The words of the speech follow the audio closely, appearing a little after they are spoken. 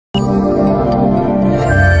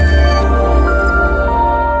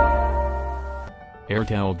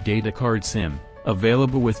Airtel Data Card SIM,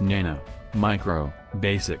 available with Nano, Micro,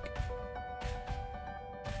 Basic.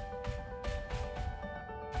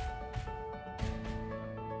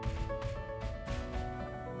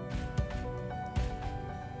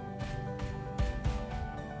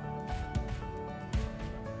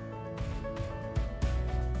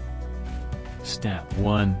 Step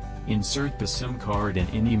 1. Insert the SIM card in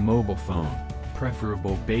any mobile phone,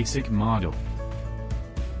 preferable basic model.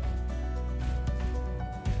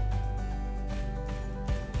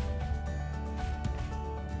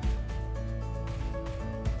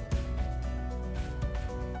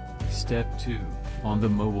 Step 2. On the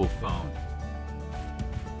mobile phone.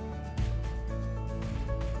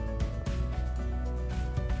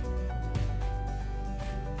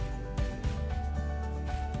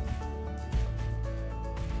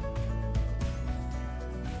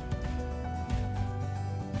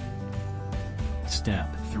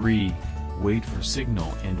 Step 3. Wait for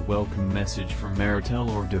signal and welcome message from Airtel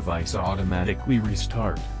or device automatically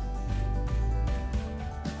restart.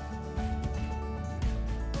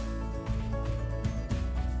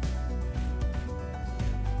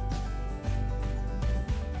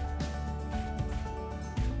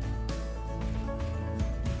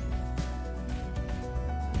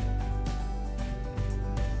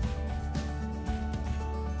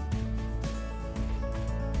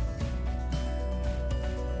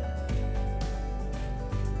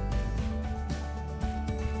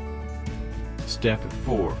 Step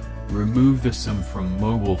 4. Remove the SIM from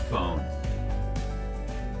mobile phone.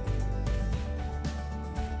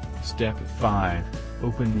 Step 5.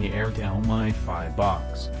 Open the Airtel MiFi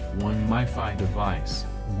box, one MiFi device,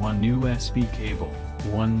 one USB cable,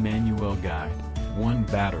 one manual guide, one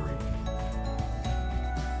battery.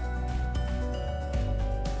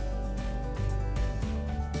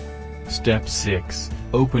 Step 6.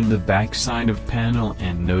 Open the back side of panel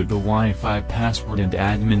and note the Wi-Fi password and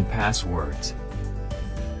admin passwords.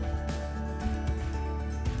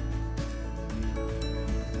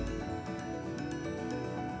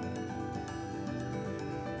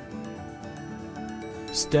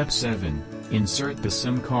 Step 7. Insert the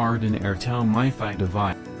SIM card in Airtel MiFi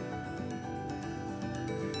device.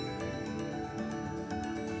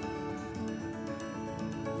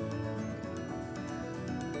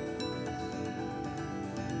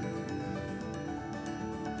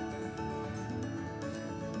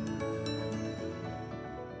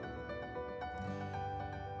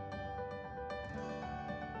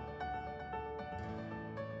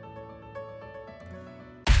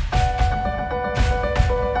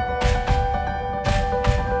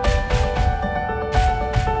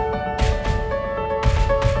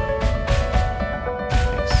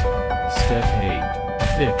 Step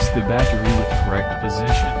 8. Fix the battery with correct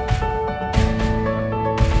position.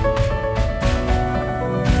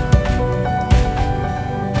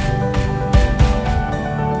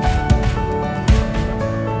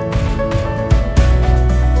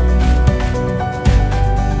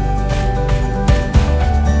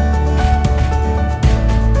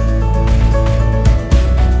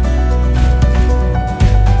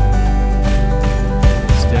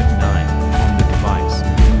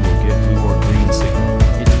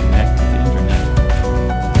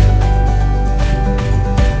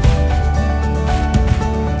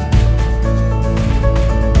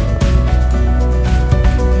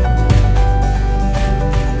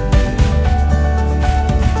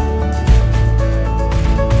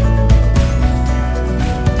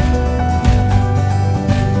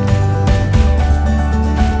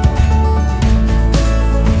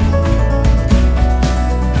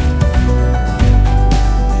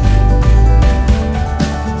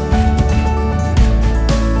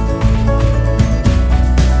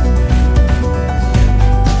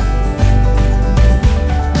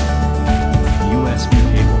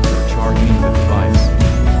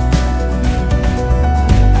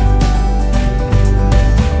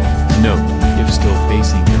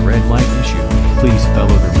 Please follow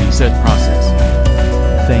the reset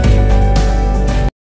process. Thank you.